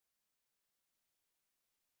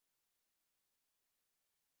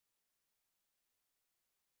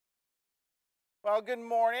Well, good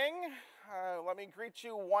morning. Let me greet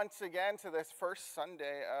you once again to this first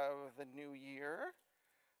Sunday of the new year.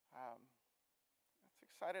 It's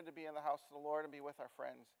excited to be in the house of the Lord and be with our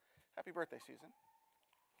friends. Happy birthday, Susan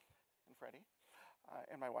and Freddie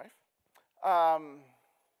and my wife.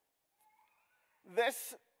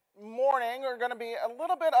 This morning, we're going to be a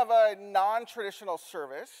little bit of a non-traditional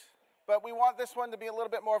service, but we want this one to be a little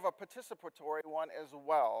bit more of a participatory one as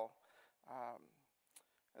well.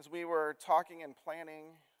 As we were talking and planning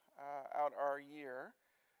out our year,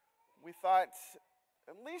 we thought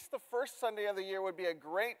at least the first Sunday of the year would be a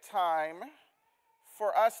great time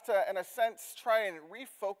for us to, in a sense, try and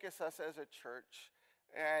refocus us as a church.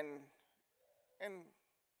 And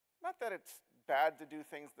not that it's bad to do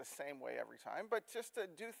things the same way every time, but just to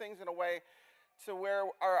do things in a way to where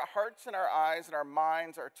our hearts and our eyes and our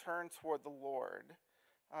minds are turned toward the Lord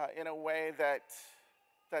in a way that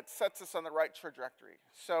sets us on the right trajectory.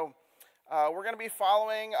 So we're going to be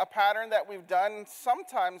following a pattern that we've done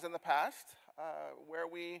sometimes in the past, where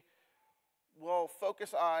we will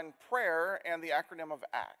focus on prayer and the acronym of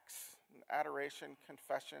ACTS: adoration,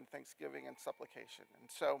 confession, thanksgiving, and supplication. And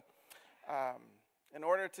so in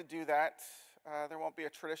order to do that, there won't be a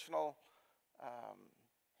traditional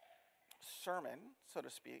sermon, so to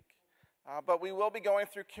speak, but we will be going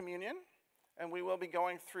through communion. And we will be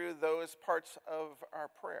going through those parts of our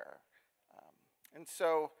prayer. And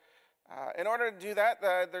so in order to do that,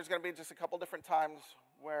 there's going to be just a couple different times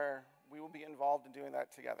where we will be involved in doing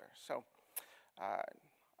that together. So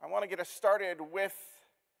I want to get us started with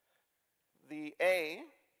the A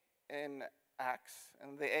in ACTS,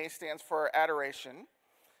 and the A stands for adoration.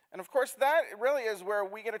 And of course, that really is where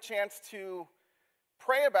we get a chance to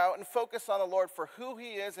pray about and focus on the Lord for who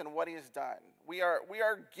he is and what he has done. We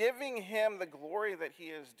are giving him the glory that he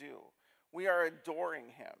is due. We are adoring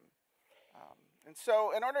him. And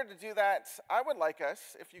so in order to do that, I would like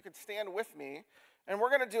us, if you could stand with me, and we're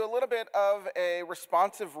going to do a little bit of a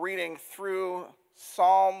responsive reading through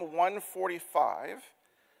Psalm 145.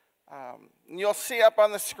 And you'll see up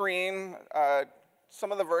on the screen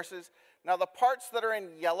some of the verses. Now, the parts that are in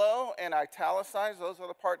yellow and italicized, those are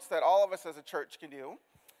the parts that all of us as a church can do.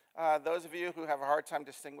 Those of you who have a hard time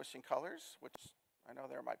distinguishing colors, which I know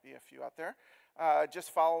there might be a few out there,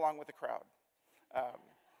 just follow along with the crowd.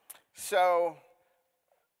 So,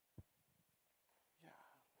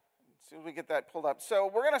 as soon as we get that pulled up. So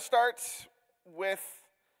we're going to start with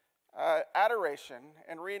adoration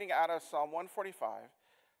and reading out of Psalm 145.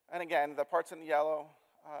 And again, the parts in yellow,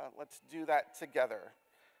 let's do that together.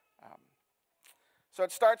 So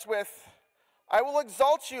it starts with, I will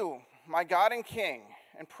exalt you, my God and King,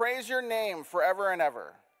 and praise your name forever and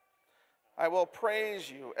ever. I will praise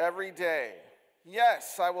you every day.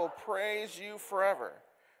 Yes, I will praise you forever.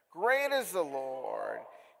 Great is the Lord.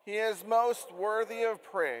 He is most worthy of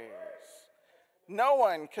praise. No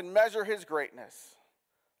one can measure his greatness.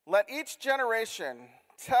 Let each generation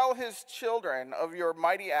tell his children of your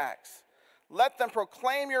mighty acts. Let them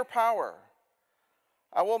proclaim your power.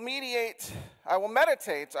 I will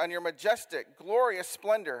meditate on your majestic, glorious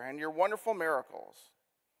splendor and your wonderful miracles.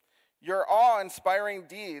 Your awe-inspiring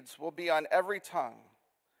deeds will be on every tongue.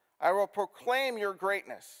 I will proclaim your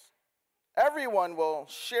greatness. Everyone will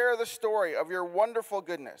share the story of your wonderful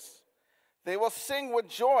goodness. They will sing with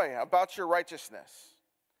joy about your righteousness.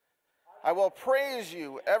 I will praise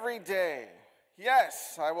you every day.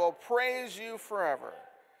 Yes, I will praise you forever.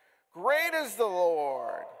 Great is the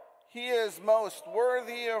Lord. He is most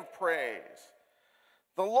worthy of praise.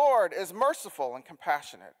 The Lord is merciful and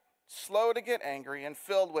compassionate, slow to get angry, and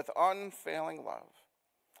filled with unfailing love.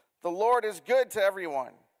 The Lord is good to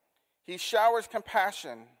everyone. He showers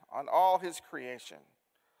compassion on all his creation.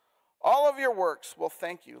 All of your works will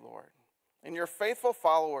thank you, Lord, and your faithful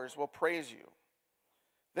followers will praise you.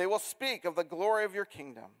 They will speak of the glory of your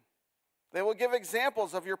kingdom. They will give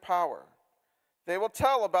examples of your power. They will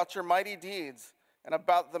tell about your mighty deeds and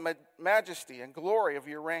about the majesty and glory of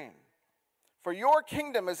your reign. For your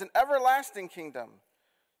kingdom is an everlasting kingdom.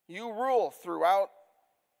 You rule throughout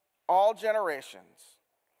all generations.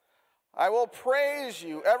 I will praise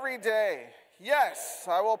you every day. Yes,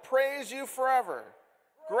 I will praise you forever.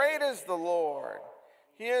 Great is the Lord.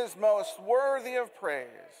 He is most worthy of praise.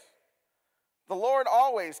 The Lord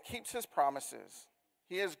always keeps his promises.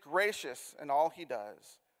 He is gracious in all he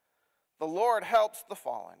does. The Lord helps the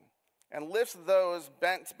fallen and lifts those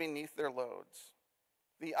bent beneath their loads.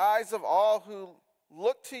 The eyes of all who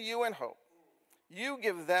look to you in hope, you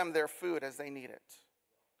give them their food as they need it.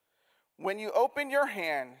 When you open your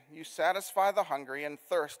hand, you satisfy the hungry and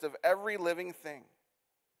thirst of every living thing.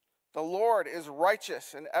 The Lord is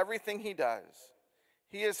righteous in everything he does.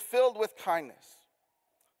 He is filled with kindness.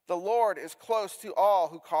 The Lord is close to all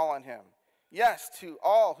who call on him. Yes, to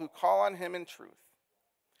all who call on him in truth.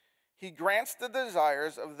 He grants the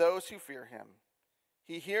desires of those who fear him.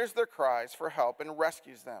 He hears their cries for help and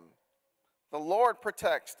rescues them. The Lord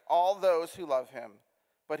protects all those who love him,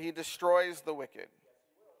 but he destroys the wicked.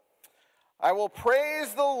 I will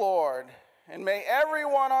praise the Lord, and may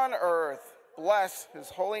everyone on earth bless his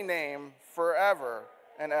holy name forever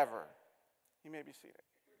and ever. You may be seated.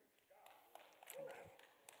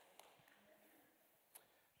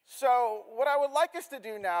 So what I would like us to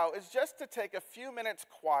do now is just to take a few minutes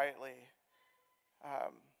quietly,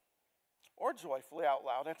 or joyfully out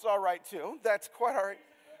loud. It's all right too. That's quite all right.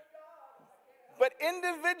 But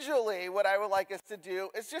individually, what I would like us to do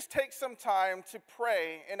is just take some time to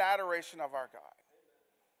pray in adoration of our God.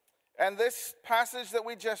 And this passage that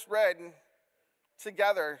we just read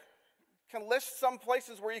together can list some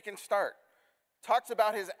places where you can start. Talks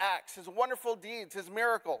about his acts, his wonderful deeds, his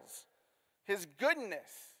miracles, his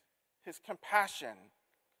goodness, his compassion,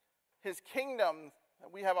 his kingdom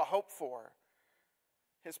that we have a hope for,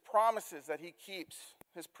 his promises that he keeps,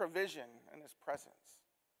 his provision and his presence.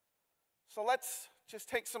 So let's just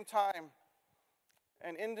take some time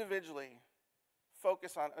and individually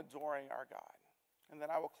focus on adoring our God. And then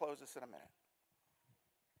I will close this in a minute.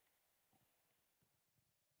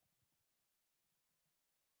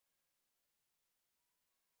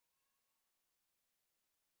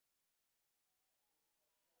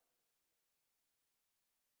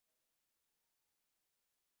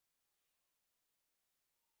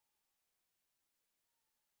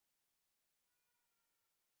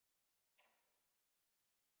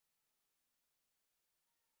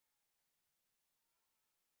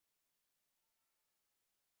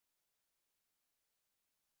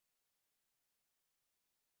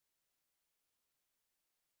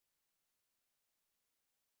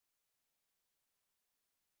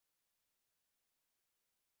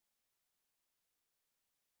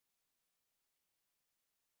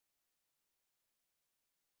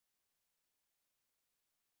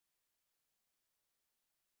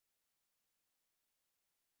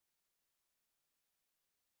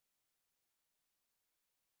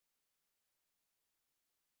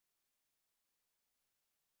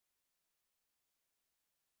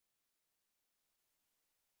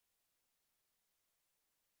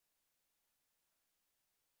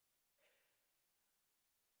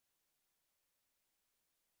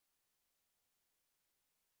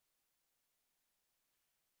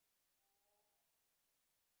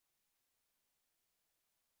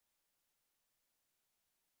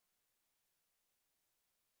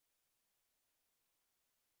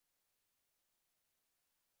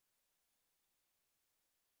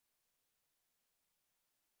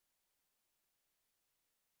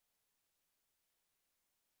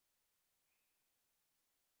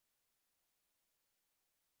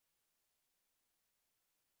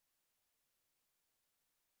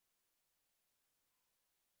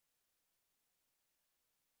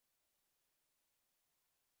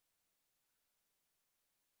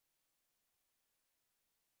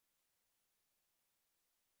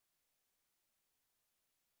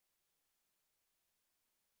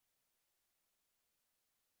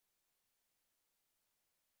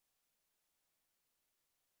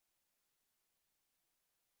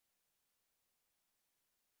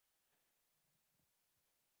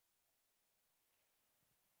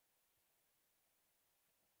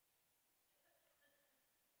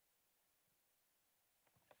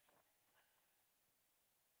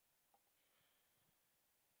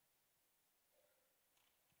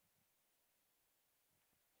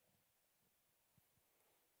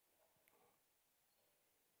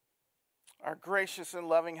 Our gracious and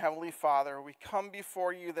loving Heavenly Father, we come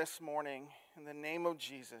before you this morning in the name of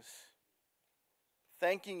Jesus,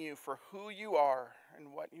 thanking you for who you are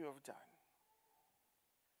and what you have done.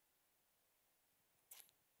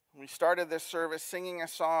 We started this service singing a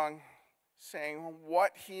song saying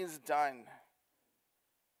what he's done.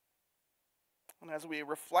 And as we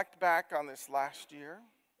reflect back on this last year,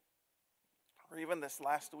 or even this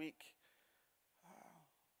last week,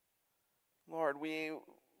 Lord, we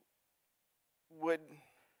would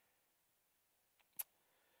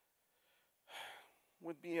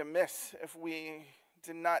be amiss if we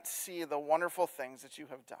did not see the wonderful things that you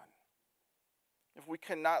have done. If we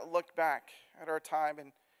cannot look back at our time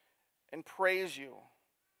and praise you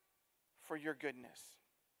for your goodness.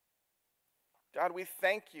 God, we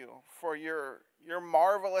thank you for your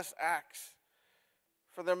marvelous acts,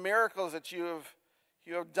 for the miracles that you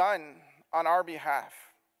have done on our behalf.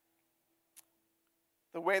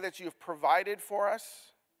 The way that you've provided for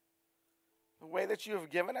us, the way that you have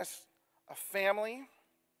given us a family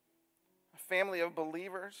of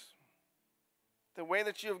believers, the way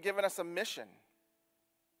that you have given us a mission.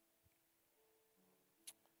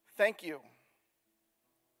 Thank you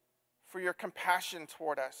for your compassion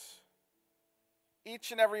toward us.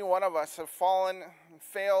 Each and every one of us have fallen and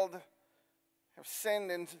failed, have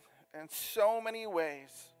sinned in so many ways.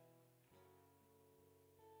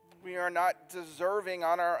 We are not deserving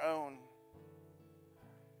on our own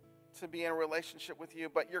to be in a relationship with you,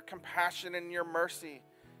 but your compassion and your mercy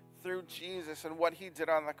through Jesus and what he did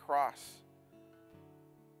on the cross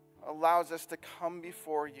allows us to come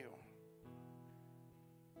before you.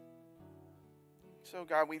 So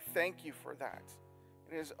God, we thank you for that.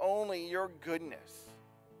 It is only your goodness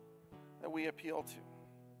that we appeal to.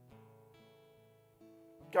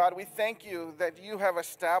 God, we thank you that you have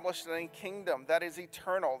established a kingdom that is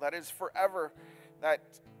eternal, that is forever, that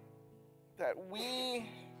we,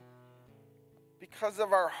 because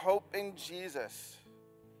of our hope in Jesus,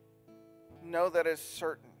 know that is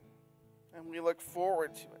certain, and we look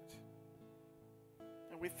forward to it.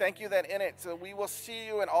 And we thank you that in it, so we will see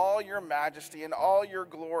you in all your majesty and all your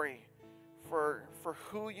glory for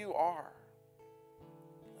who you are.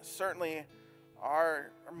 Certainly,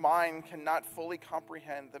 our mind cannot fully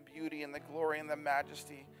comprehend the beauty and the glory and the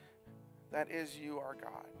majesty that is you, our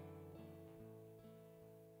God.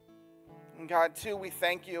 And God, too, we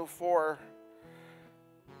thank you for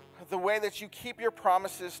the way that you keep your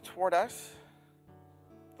promises toward us,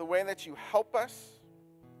 the way that you help us,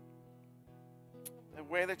 the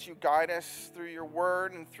way that you guide us through your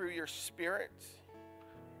word and through your spirit,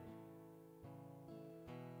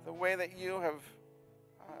 the way that you have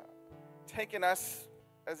taken us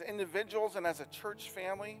as individuals and as a church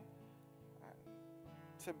family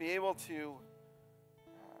to be able to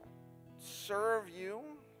serve you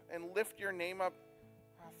and lift your name up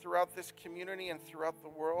throughout this community and throughout the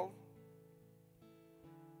world.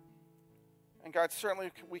 And God, certainly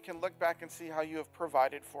we can look back and see how you have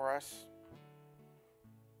provided for us.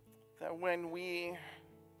 That when we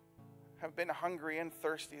have been hungry and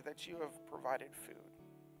thirsty, that you have provided food.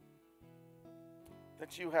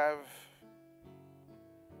 That you have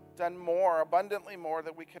done more, abundantly more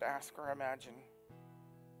than we could ask or imagine.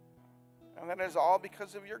 And that is all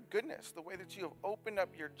because of your goodness, the way that you have opened up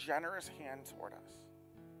your generous hand toward us.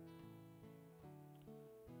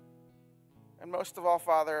 And most of all,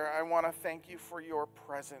 Father, I want to thank you for your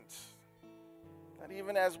presence. That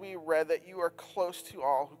even as we read, that you are close to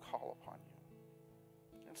all who call upon you.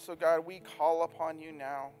 And so, God, we call upon you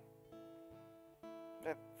now,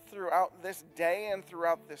 that throughout this day and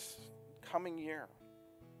throughout this coming year,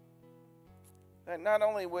 that not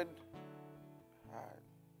only would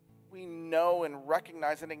we know and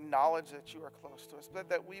recognize and acknowledge that you are close to us, but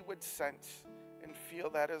that we would sense and feel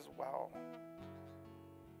that as well.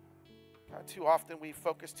 God, too often we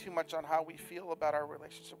focus too much on how we feel about our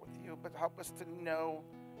relationship with you, but help us to know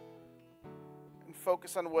and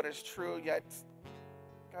focus on what is true, yet,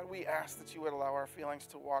 God, we ask that you would allow our feelings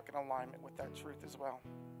to walk in alignment with that truth as well.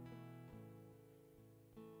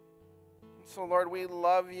 And so, Lord, we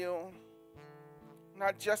love you,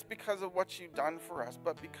 not just because of what you've done for us,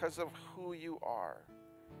 but because of who you are.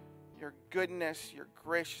 Your goodness, your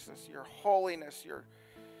graciousness, your holiness,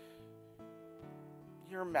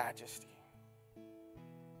 your majesty.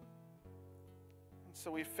 And so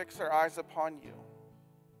we fix our eyes upon you.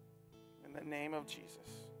 In the name of Jesus.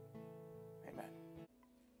 Amen.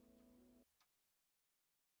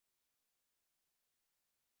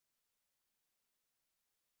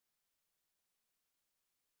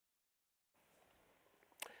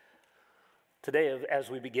 Today, as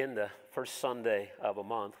we begin the first Sunday of a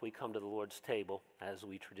month, we come to the Lord's table, as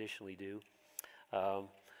we traditionally do. And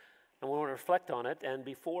we want to reflect on it. And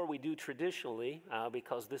before we do traditionally,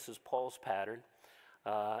 because this is Paul's pattern,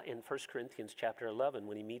 in 1 Corinthians chapter 11,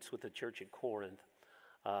 when he meets with the church at Corinth,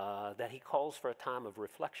 that he calls for a time of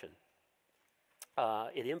reflection.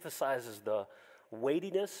 It emphasizes the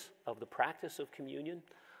weightiness of the practice of communion,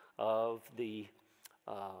 of the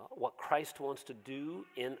what Christ wants to do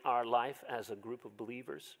in our life as a group of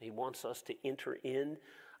believers. He wants us to enter in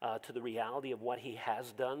to the reality of what he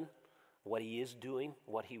has done, what he is doing,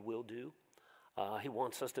 what he will do. He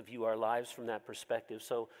wants us to view our lives from that perspective.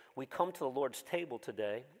 So we come to the Lord's table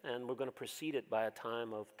today, and we're going to precede it by a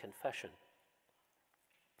time of confession.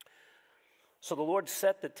 So the Lord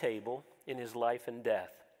set the table in his life and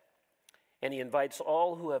death, and he invites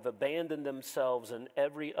all who have abandoned themselves and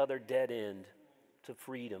every other dead end to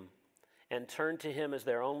freedom and turn to him as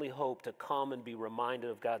their only hope to come and be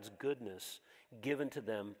reminded of God's goodness given to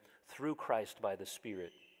them through Christ by the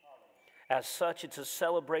Spirit. As such, it's a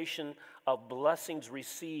celebration of blessings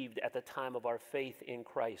received at the time of our faith in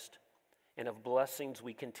Christ and of blessings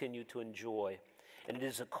we continue to enjoy. And it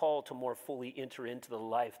is a call to more fully enter into the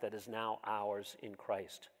life that is now ours in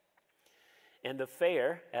Christ. And the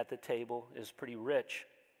fare at the table is pretty rich.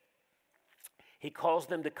 He calls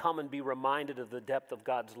them to come and be reminded of the depth of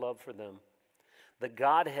God's love for them. The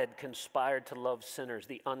Godhead conspired to love sinners,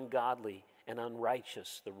 the ungodly and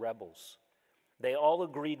unrighteous, the rebels. They all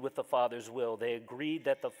agreed with the Father's will. They agreed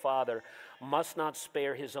that the Father must not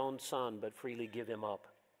spare his own Son, but freely give him up.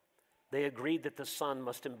 They agreed that the Son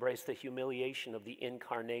must embrace the humiliation of the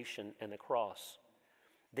incarnation and the cross.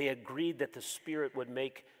 They agreed that the Spirit would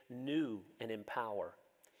make new and empower.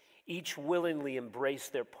 Each willingly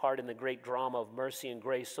embraced their part in the great drama of mercy and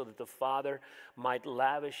grace so that the Father might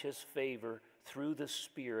lavish his favor through the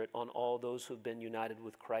Spirit on all those who have been united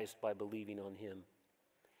with Christ by believing on him.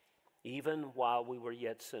 Even while we were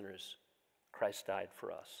yet sinners, Christ died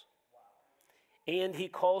for us. And he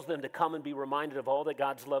calls them to come and be reminded of all that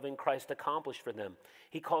God's love in Christ accomplished for them.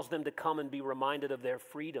 He calls them to come and be reminded of their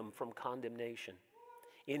freedom from condemnation.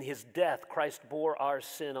 In his death, Christ bore our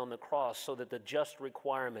sin on the cross so that the just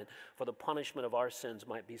requirement for the punishment of our sins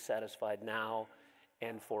might be satisfied now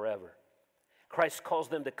and forever. Christ calls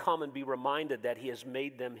them to come and be reminded that he has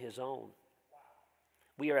made them his own.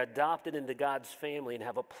 We are adopted into God's family and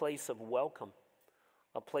have a place of welcome,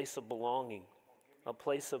 a place of belonging, a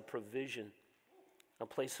place of provision, a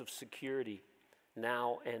place of security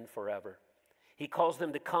now and forever. He calls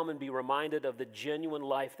them to come and be reminded of the genuine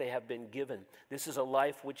life they have been given. This is a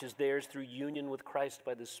life which is theirs through union with Christ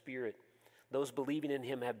by the Spirit. Those believing in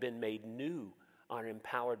him have been made new, are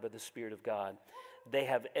empowered by the Spirit of God. They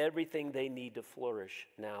have everything they need to flourish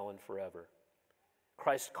now and forever.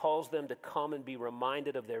 Christ calls them to come and be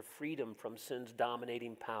reminded of their freedom from sin's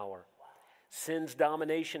dominating power. Sin's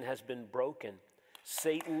domination has been broken.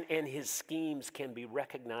 Satan and his schemes can be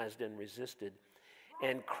recognized and resisted.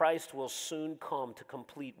 And Christ will soon come to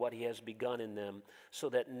complete what he has begun in them so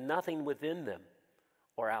that nothing within them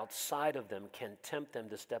or outside of them can tempt them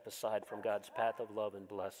to step aside from God's path of love and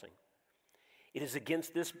blessing. It is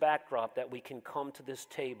against this backdrop that we can come to this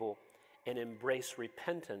table and embrace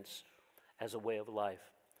repentance as a way of life.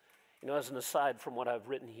 You know, as an aside from what I've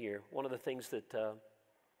written here, one of the things that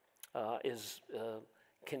is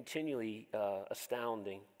continually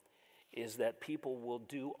astounding is that people will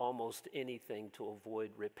do almost anything to avoid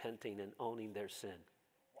repenting and owning their sin.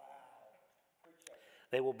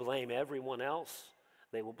 They will blame everyone else.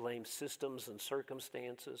 They will blame systems and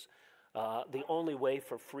circumstances. The only way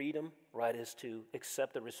for freedom, right, is to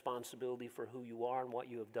accept the responsibility for who you are and what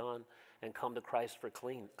you have done and come to Christ for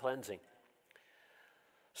cleansing.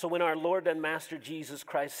 So when our Lord and Master Jesus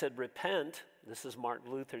Christ said, repent, this is Martin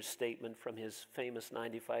Luther's statement from his famous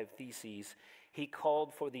 95 Theses, he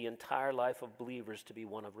called for the entire life of believers to be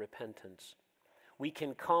one of repentance. We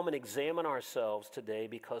can come and examine ourselves today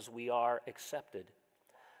because we are accepted.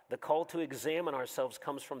 The call to examine ourselves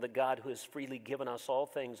comes from the God who has freely given us all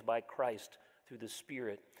things by Christ through the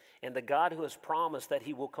Spirit, and the God who has promised that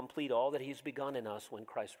he will complete all that he's begun in us when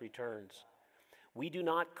Christ returns. We do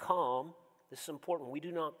not come, this is important, we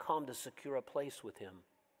do not come to secure a place with him.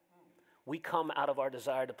 We come out of our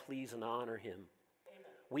desire to please and honor him.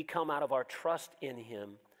 We come out of our trust in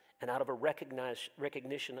him and out of a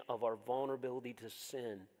recognition of our vulnerability to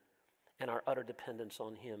sin and our utter dependence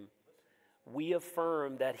on him. We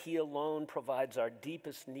affirm that he alone provides our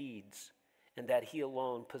deepest needs and that he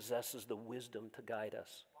alone possesses the wisdom to guide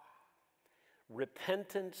us.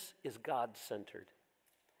 Repentance is God-centered.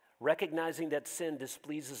 Recognizing that sin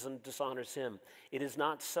displeases and dishonors him. It is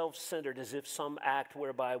not self-centered as if some act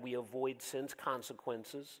whereby we avoid sin's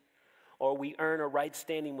consequences or we earn a right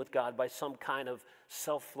standing with God by some kind of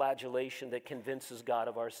self-flagellation that convinces God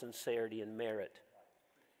of our sincerity and merit.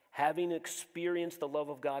 Having experienced the love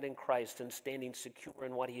of God in Christ and standing secure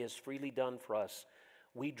in what he has freely done for us,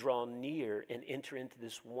 we draw near and enter into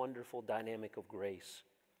this wonderful dynamic of grace.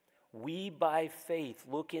 We, by faith,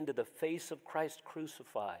 look into the face of Christ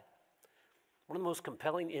crucified. One of the most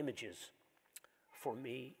compelling images for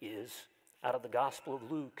me is out of the Gospel of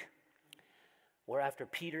Luke, where after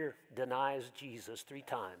Peter denies Jesus 3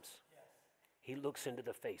 times, he looks into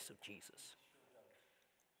the face of Jesus.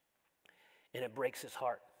 And it breaks his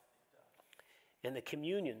heart. And the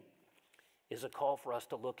communion is a call for us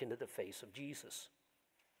to look into the face of Jesus.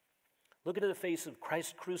 Look into the face of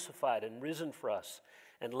Christ crucified and risen for us,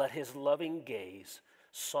 and let his loving gaze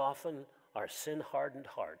soften our sin-hardened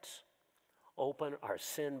hearts, open our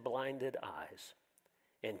sin-blinded eyes,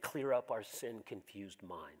 and clear up our sin-confused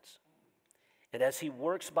minds. And as he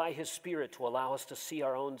works by his Spirit to allow us to see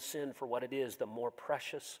our own sin for what it is, the more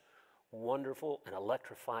precious, wonderful, and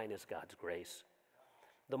electrifying is God's grace.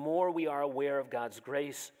 The more we are aware of God's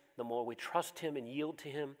grace, the more we trust him and yield to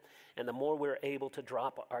him, and the more we're able to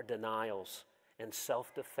drop our denials and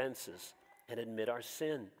self-defenses and admit our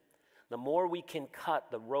sin. The more we can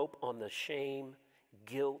cut the rope on the shame,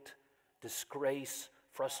 guilt, disgrace,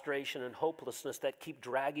 frustration, and hopelessness that keep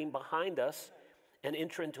dragging behind us, and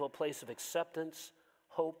enter into a place of acceptance,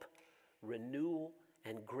 hope, renewal,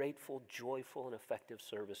 and grateful, joyful, and effective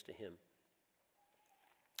service to him.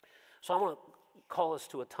 So I want to call us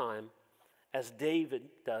to a time, as David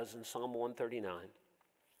does in Psalm 139.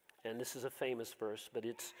 And this is a famous verse, but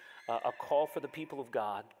it's a call for the people of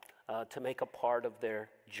God to make a part of their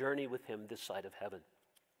journey with him this side of heaven.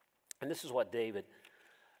 And this is what David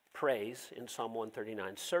prays in Psalm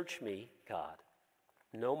 139. Search me, God,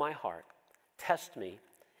 know my heart, test me,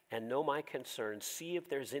 and know my concerns. See if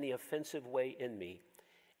there's any offensive way in me,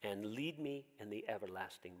 and lead me in the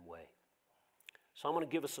everlasting way. So I'm going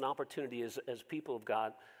to give us an opportunity as people of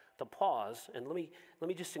God to pause, and let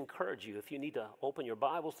me just encourage you. If you need to open your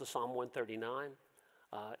Bibles to Psalm 139,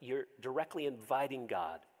 you're directly inviting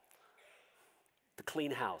God to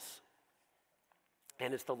clean house.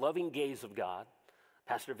 And it's the loving gaze of God.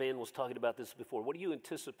 Pastor Van was talking about this before. What do you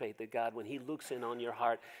anticipate that God, when he looks in on your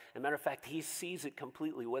heart, as a matter of fact, he sees it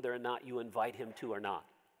completely whether or not you invite him to or not.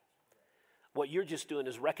 What you're just doing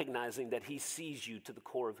is recognizing that he sees you to the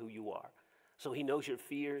core of who you are. So he knows your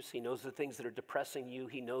fears. He knows the things that are depressing you.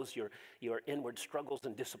 He knows your inward struggles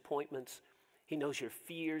and disappointments. He knows your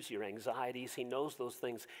fears, your anxieties. He knows those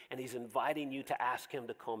things, and he's inviting you to ask him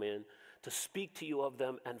to come in, to speak to you of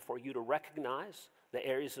them, and for you to recognize the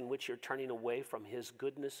areas in which you're turning away from his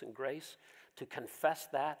goodness and grace, to confess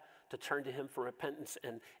that, to turn to him for repentance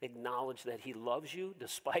and acknowledge that he loves you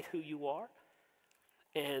despite who you are.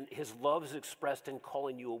 And his love is expressed in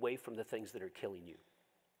calling you away from the things that are killing you.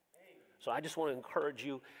 So I just want to encourage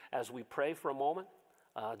you as we pray for a moment,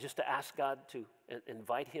 just to ask God to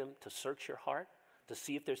invite him to search your heart, to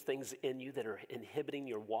see if there's things in you that are inhibiting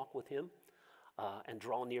your walk with him, and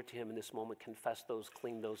draw near to him in this moment, confess those,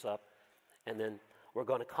 clean those up, and then we're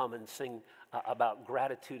going to come and sing about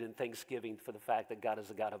gratitude and thanksgiving for the fact that God is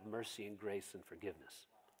a God of mercy and grace and forgiveness.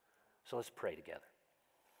 So let's pray together.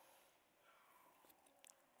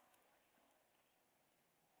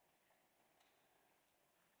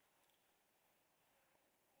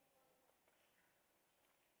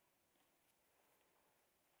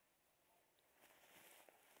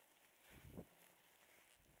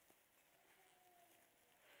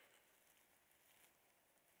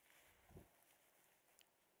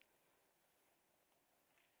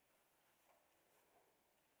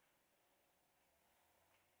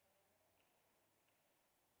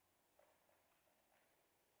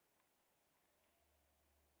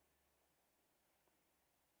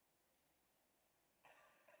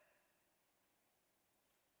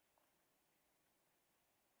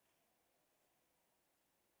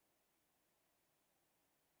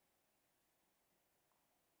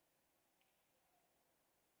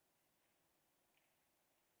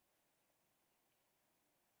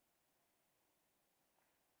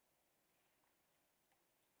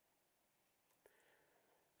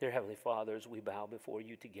 Dear Heavenly Father, as we bow before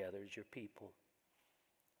you together as your people,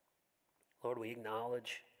 Lord, we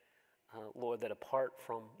acknowledge, Lord, that apart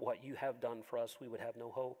from what you have done for us, we would have no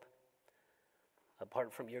hope.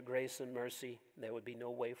 Apart from your grace and mercy, there would be no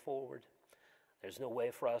way forward. There's no way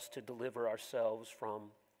for us to deliver ourselves from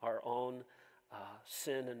our own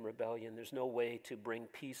sin and rebellion. There's no way to bring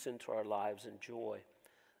peace into our lives and joy.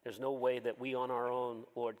 There's no way that we on our own,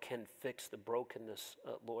 Lord, can fix the brokenness,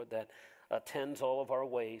 Lord, that attends all of our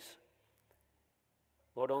ways.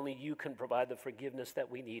 Lord, only you can provide the forgiveness that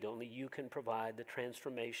we need. Only you can provide the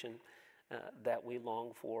transformation that we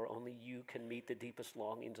long for. Only you can meet the deepest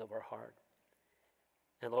longings of our heart.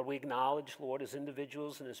 And Lord, we acknowledge, Lord, as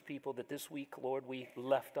individuals and as people that this week, Lord, we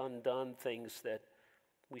left undone things that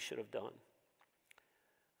we should have done.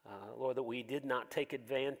 Lord, that we did not take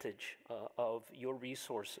advantage of your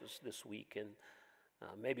resources this week, and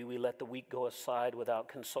maybe we let the week go aside without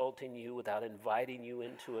consulting you, without inviting you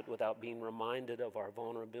into it, without being reminded of our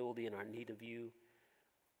vulnerability and our need of you.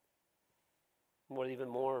 Even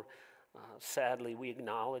more sadly, we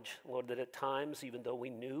acknowledge, Lord, that at times, even though we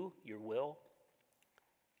knew your will,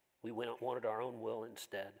 we wanted our own will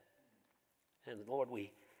instead. And Lord,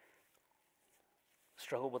 we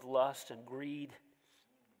struggle with lust and greed,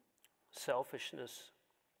 selfishness,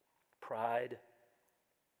 pride.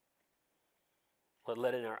 Lord,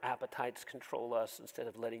 letting our appetites control us instead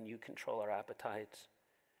of letting you control our appetites.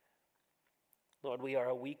 Lord, we are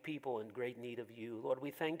a weak people in great need of you. Lord, we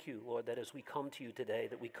thank you, Lord, that as we come to you today,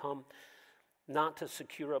 that we come not to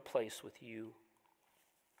secure a place with you,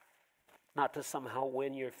 not to somehow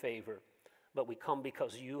win your favor, but we come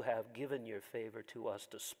because you have given your favor to us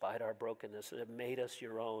despite our brokenness and have made us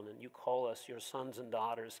your own, and you call us your sons and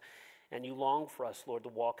daughters, and you long for us, Lord, to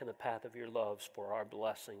walk in the path of your loves for our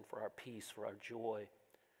blessing, for our peace, for our joy.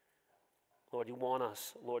 Lord, you want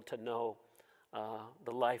us, Lord, to know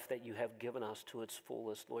the life that you have given us to its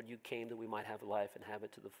fullest. Lord, you came that we might have life and have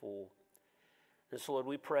it to the full. And so, Lord,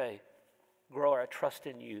 we pray, grow our trust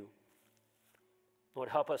in you. Lord,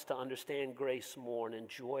 help us to understand grace more and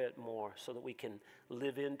enjoy it more so that we can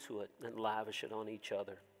live into it and lavish it on each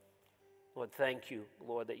other. Lord, thank you,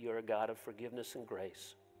 Lord, that you're a God of forgiveness and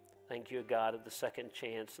grace. Thank you, God of the second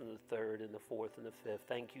chance and the third and the fourth and the fifth.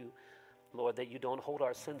 Thank you, Lord, that you don't hold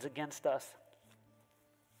our sins against us.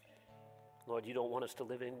 Lord, you don't want us to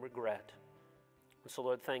live in regret. And so,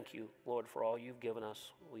 Lord, thank you, Lord, for all you've given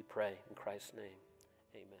us. We pray in Christ's name.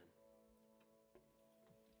 Amen.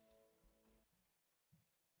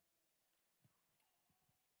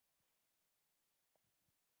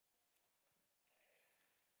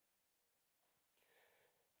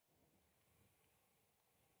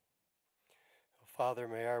 Father,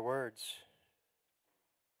 may our words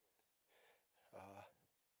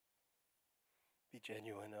be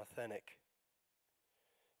genuine, authentic,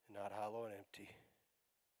 and not hollow and empty.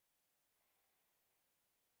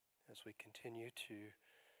 As we continue to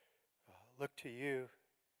look to you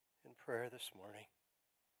in prayer this morning.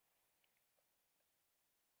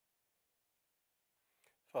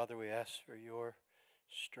 Father, we ask for your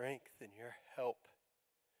strength and your help.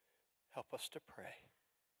 Help us to pray.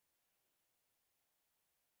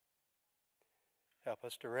 Help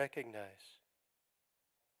us to recognize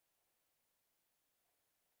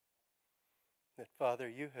that, Father,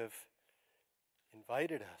 you have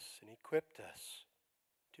invited us and equipped us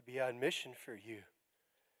to be on mission for you.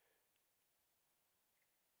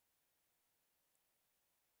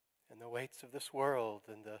 And the weights of this world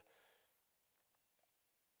and the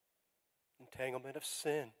entanglement of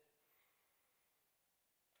sin.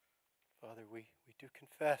 Father, we do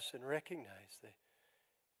confess and recognize that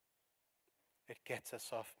it gets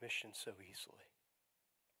us off mission so easily.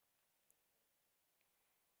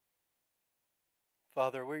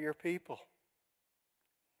 Father, we're your people,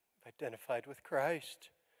 identified with Christ.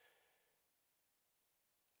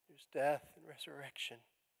 There's death and resurrection.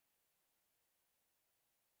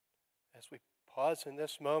 As we pause in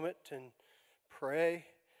this moment and pray,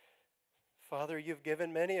 Father, you've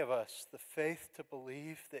given many of us the faith to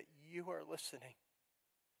believe that you are listening,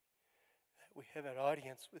 that we have an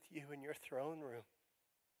audience with you in your throne room.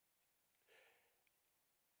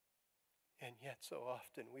 And yet so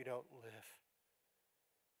often we don't live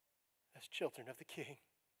as children of the King.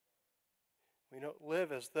 We don't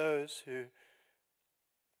live as those who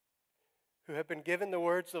have been given the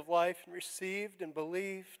words of life and received and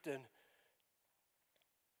believed. And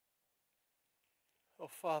oh,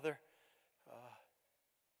 Father,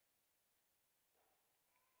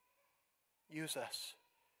 use us,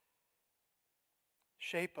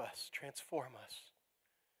 shape us, transform us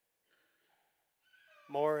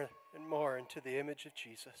more and more into the image of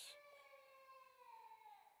Jesus.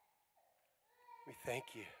 We thank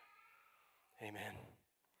you. Amen.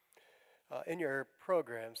 In your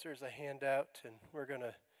programs, there's a handout, and we're going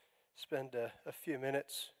to spend a few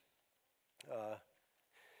minutes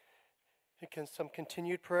in some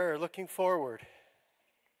continued prayer, looking forward.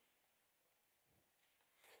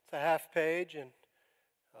 It's a half page, and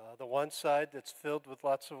the one side that's filled with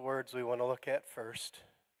lots of words we want to look at first.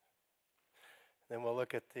 Then we'll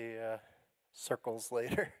look at the circles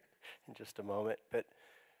later in just a moment. But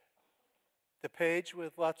the page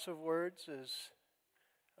with lots of words is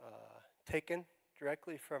taken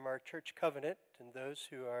directly from our church covenant and those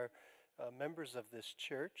who are members of this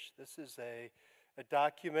church. This is a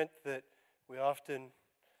document that we often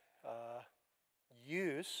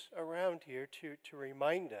use around here to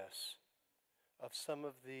remind us of some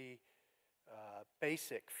of the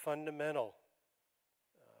basic, fundamental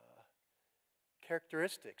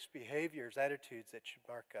characteristics, behaviors, attitudes that should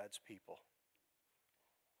mark God's people.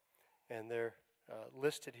 And they're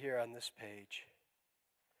listed here on this page.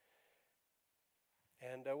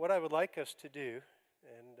 And what I would like us to do,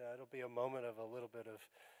 and it'll be a moment of a little bit of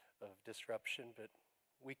disruption, but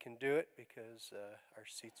we can do it because our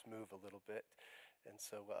seats move a little bit. And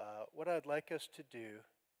so what I'd like us to do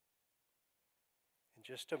in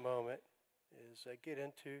just a moment is get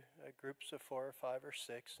into groups of 4 or 5 or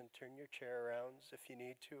 6 and turn your chair around if you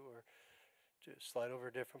need to, or to slide over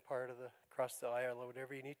a different part of across the aisle, or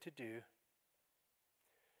whatever you need to do.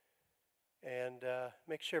 and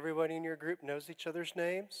make sure everybody in your group knows each other's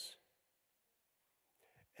names.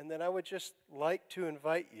 And then I would just like to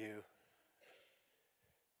invite you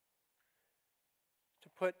to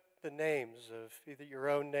put the names of either your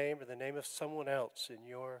own name or the name of someone else in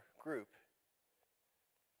your group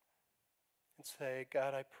and say,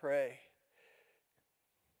 God, I pray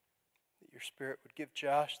that your Spirit would give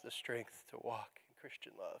Josh the strength to walk in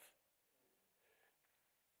Christian love.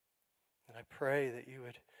 And I pray that you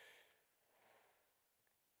would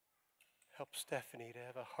help Stephanie to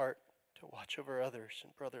have a heart to watch over others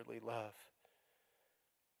in brotherly love.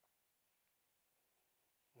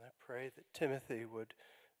 And I pray that Timothy would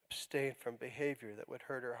abstain from behavior that would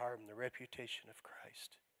hurt or harm the reputation of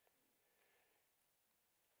Christ.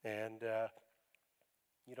 And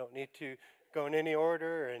you don't need to go in any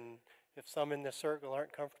order, and if some in the circle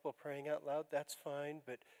aren't comfortable praying out loud, that's fine,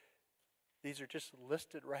 but these are just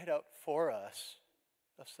listed right out for us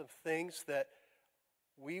of some things that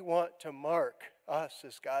we want to mark us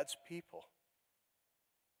as God's people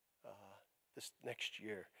this next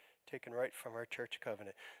year, taken right from our church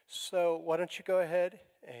covenant. So why don't you go ahead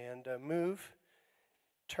and move,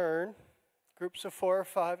 turn. Groups of 4 or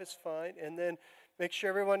 5 is fine, and then make sure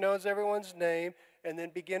everyone knows everyone's name, and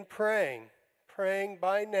then begin praying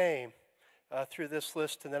by name through this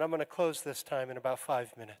list, and then I'm going to close this time in about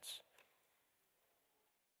 5 minutes.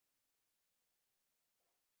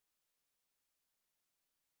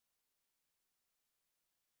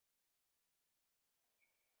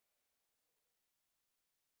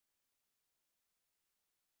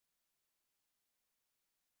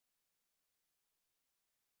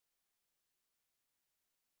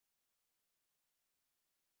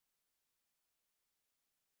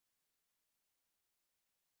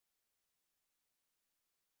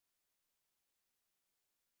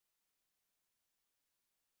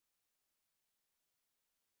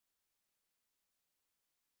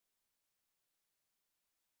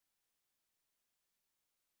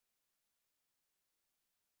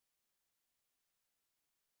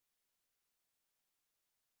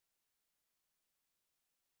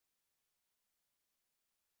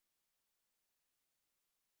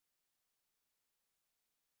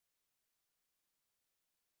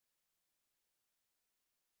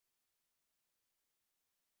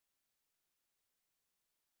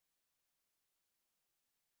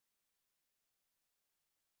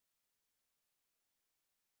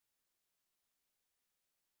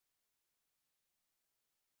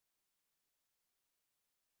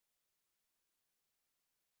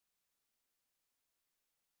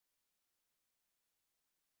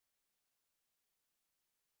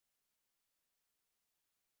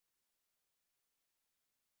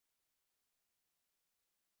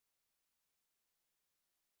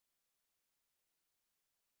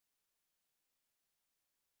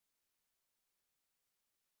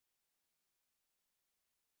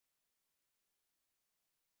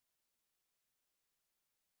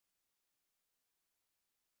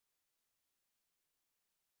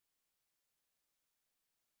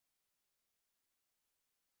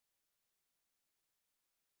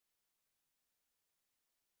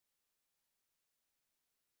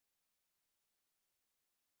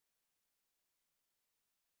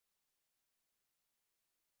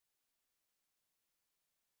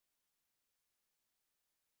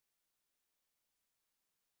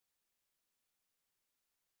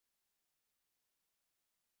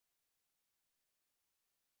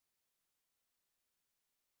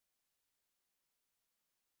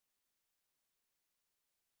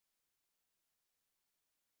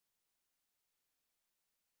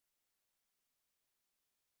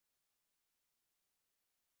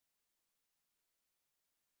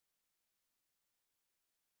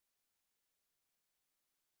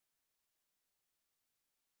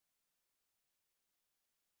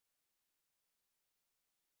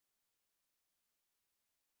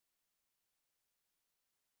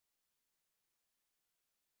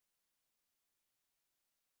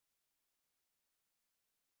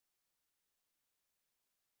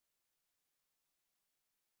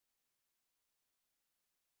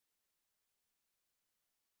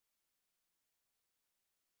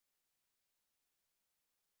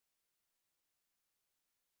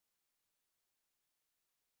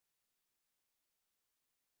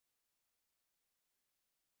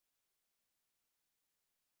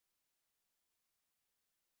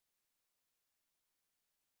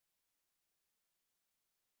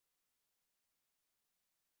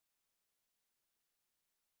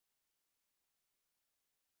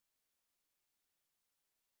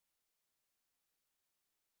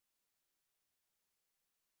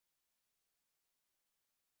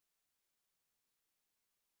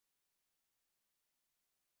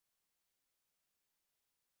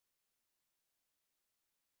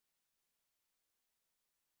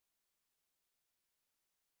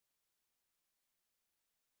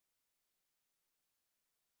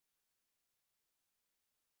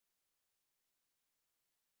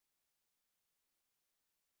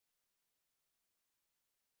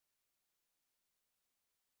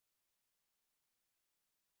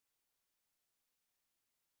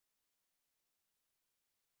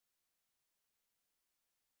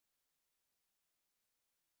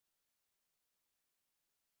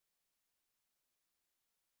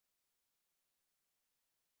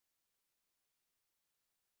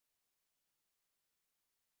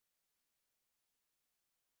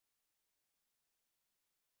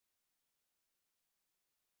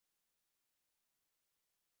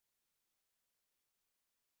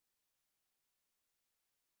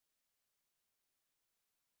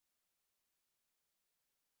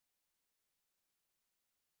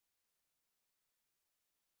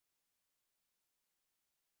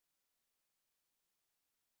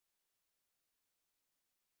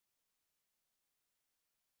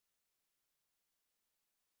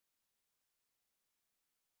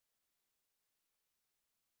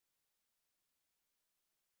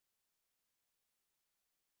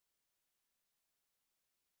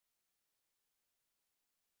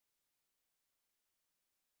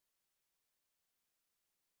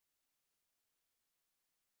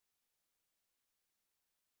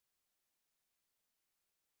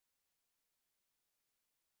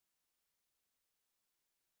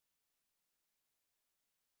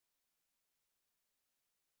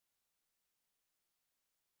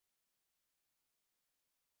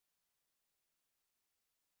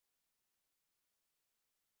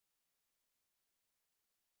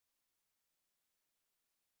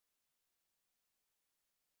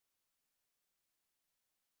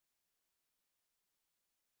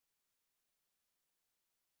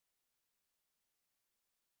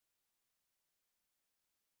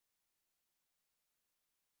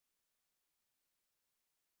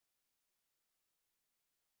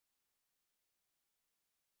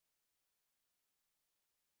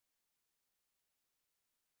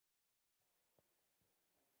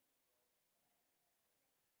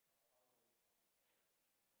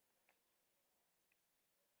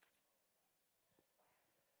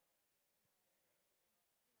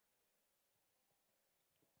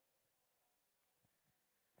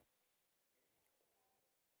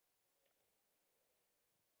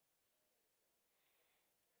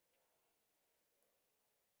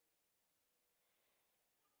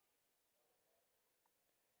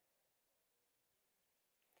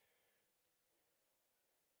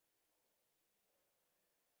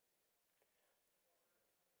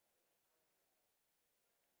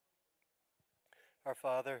 Our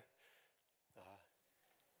Father,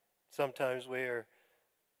 sometimes we are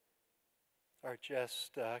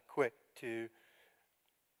just quick to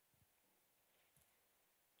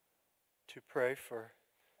pray for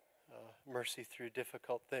mercy through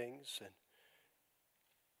difficult things. And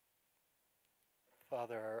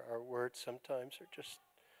Father, our words sometimes are just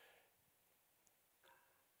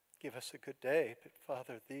give us a good day. But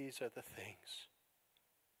Father, these are the things.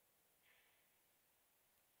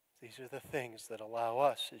 These are the things that allow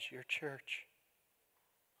us as your church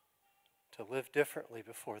to live differently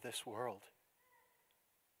before this world.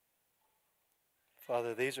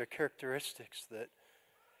 Father, these are characteristics that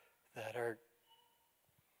are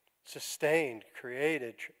sustained,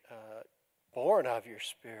 created, born of your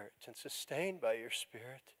Spirit and sustained by your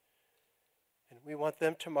Spirit. And we want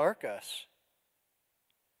them to mark us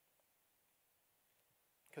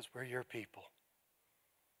because we're your people.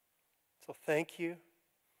 So thank you.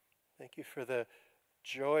 Thank you for the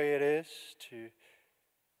joy it is to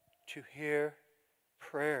hear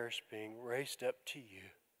prayers being raised up to you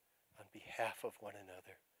on behalf of one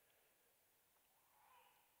another.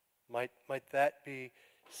 Might that be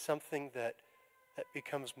something that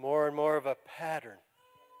becomes more and more of a pattern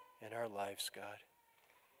in our lives, God.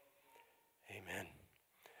 Amen.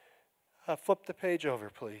 Flip the page over,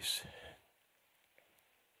 please.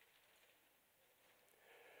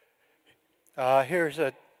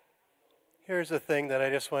 Here's a thing that I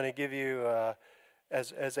just want to give you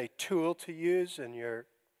as a tool to use in your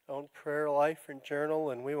own prayer life and journal,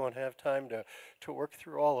 and we won't have time to work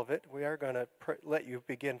through all of it. We are going to let you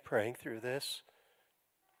begin praying through this.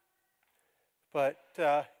 But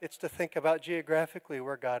it's to think about geographically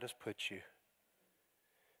where God has put you.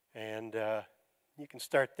 And you can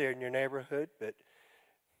start there in your neighborhood, but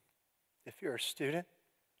if you're a student,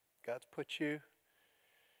 God's put you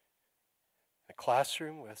in a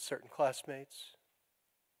classroom with certain classmates.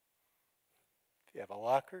 If you have a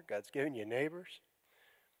locker, God's given you neighbors.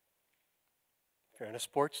 If you're on a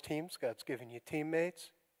sports team, God's given you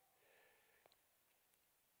teammates.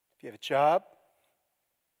 If you have a job,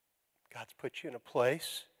 God's put you in a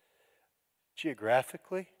place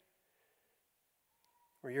geographically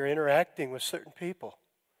where you're interacting with certain people.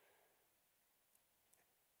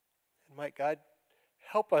 And might God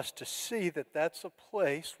help us to see that that's a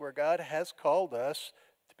place where God has called us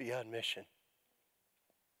to be on mission.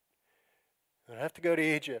 We don't have to go to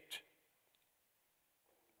Egypt.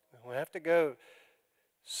 We don't have to go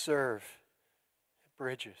serve at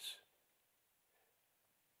bridges.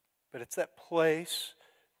 But it's that place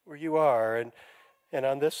where you are. And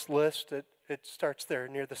on this list, it starts there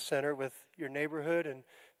near the center with your neighborhood. And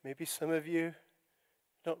maybe some of you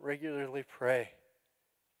don't regularly pray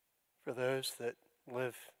for those that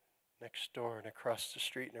live next door and across the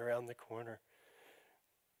street and around the corner.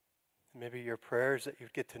 Maybe your prayer is that you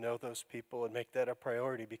get to know those people and make that a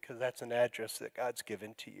priority because that's an address that God's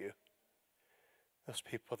given to you. Those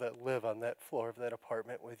people that live on that floor of that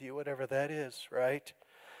apartment with you, whatever that is, right?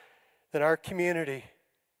 Then our community,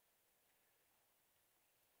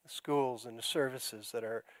 the schools and the services that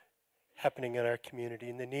are happening in our community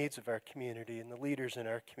and the needs of our community and the leaders in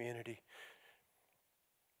our community,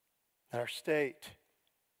 our state.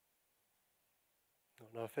 I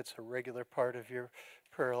don't know if it's a regular part of your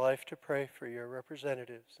prayer life to pray for your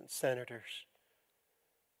representatives and senators,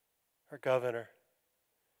 our governor,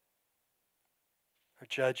 our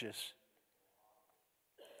judges.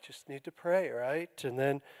 Just need to pray, right? And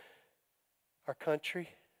then our country,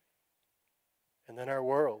 and then our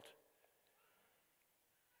world.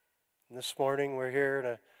 And this morning we're here in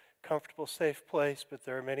a comfortable, safe place, but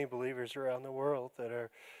there are many believers around the world that are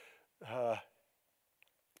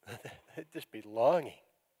just be longing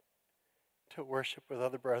to worship with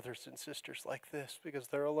other brothers and sisters like this because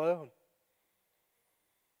they're alone,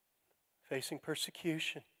 facing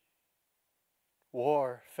persecution,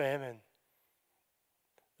 war, famine.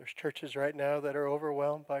 There's churches right now that are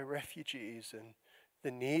overwhelmed by refugees and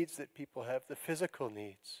the needs that people have, the physical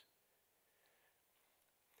needs.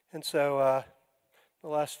 And so the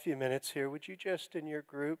last few minutes here, would you just in your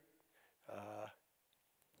group,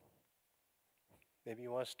 maybe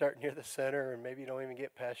you want to start near the center, or maybe you don't even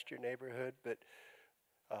get past your neighborhood, but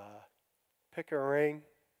pick a ring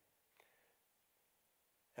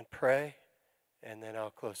and pray, and then I'll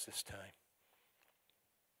close this time.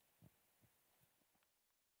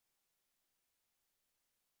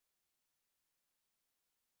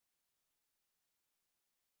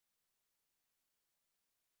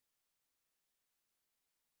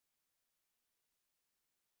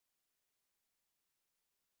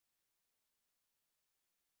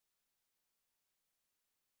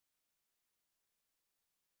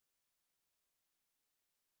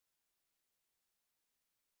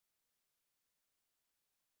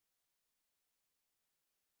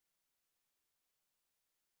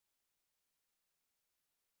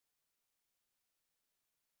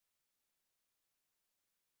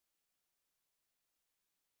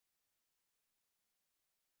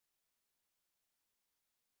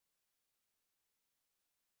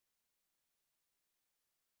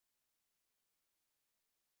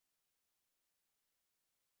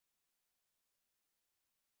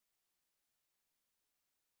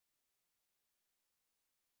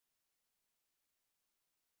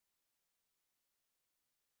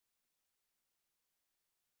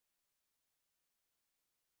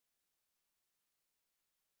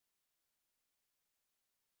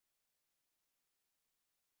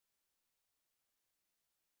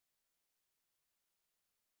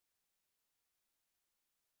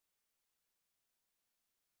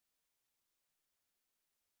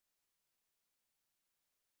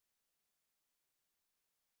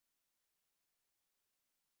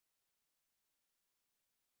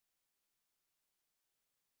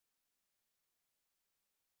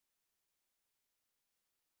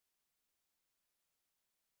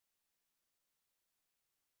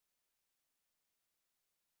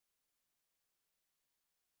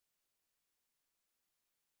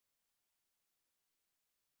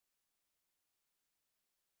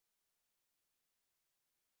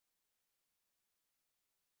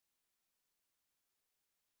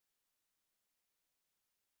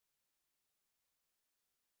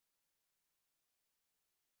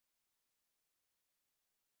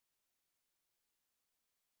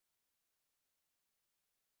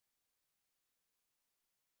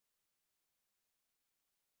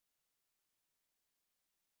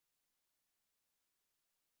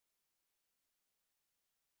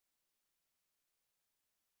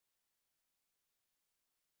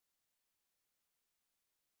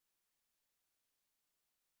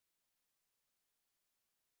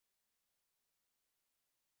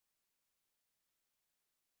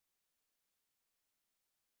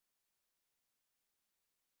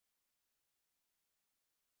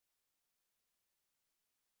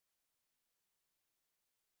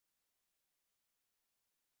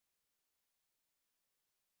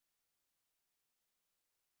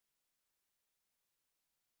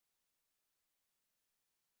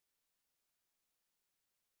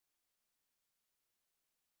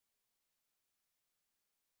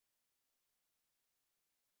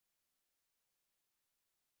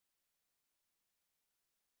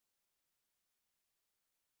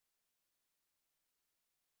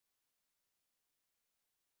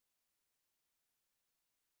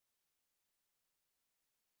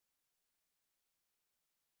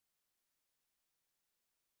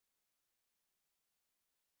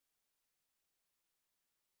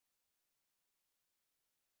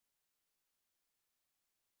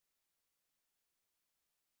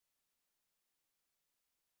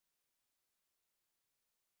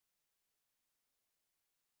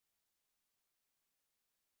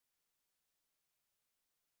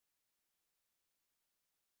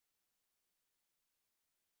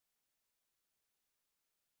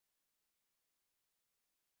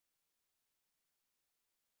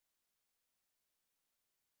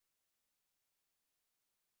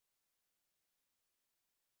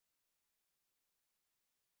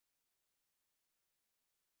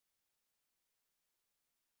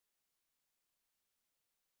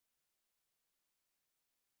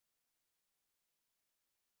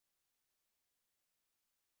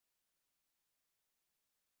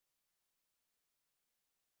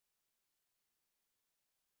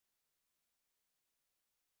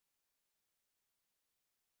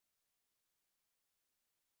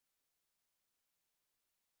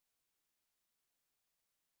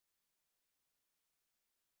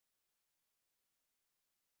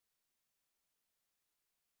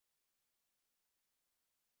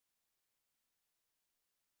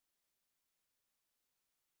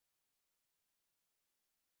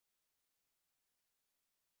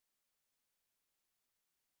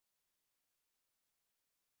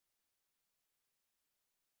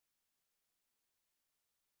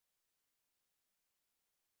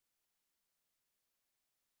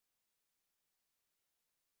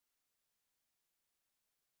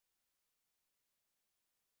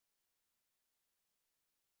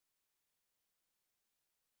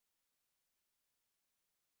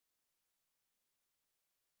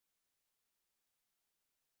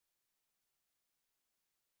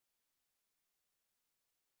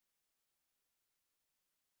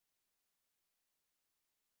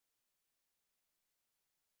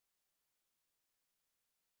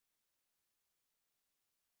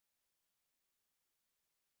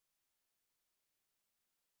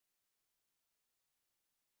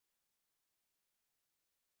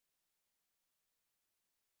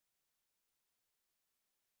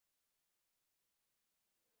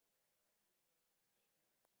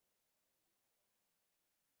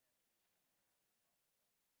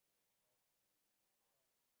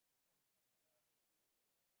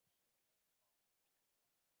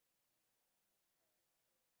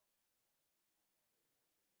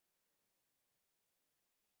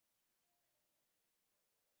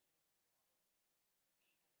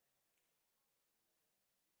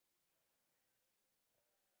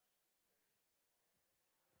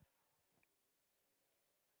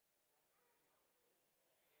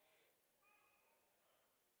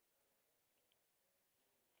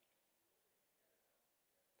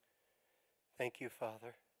 Thank you,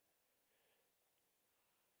 Father.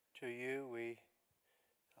 To you we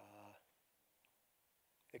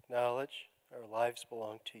acknowledge our lives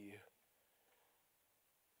belong to you.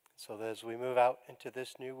 So that as we move out into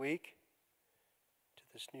this new week, to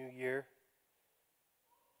this new year,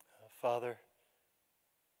 Father,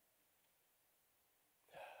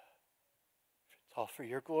 it's all for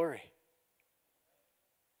your glory.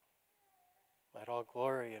 Let all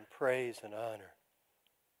glory and praise and honor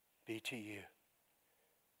be to you.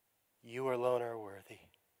 You alone are worthy.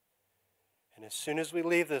 And as soon as we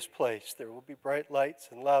leave this place, there will be bright lights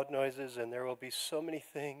and loud noises, and there will be so many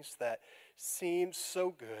things that seem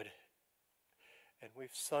so good. And we've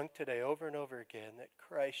sung today over and over again that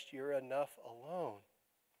Christ, you're enough alone.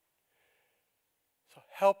 So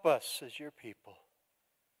help us as your people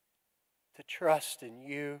to trust in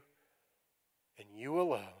you and you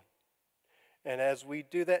alone. And as we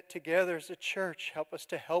do that together as a church, help us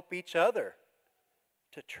to help each other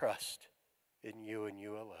to trust in you and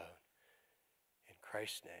you alone. In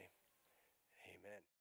Christ's name.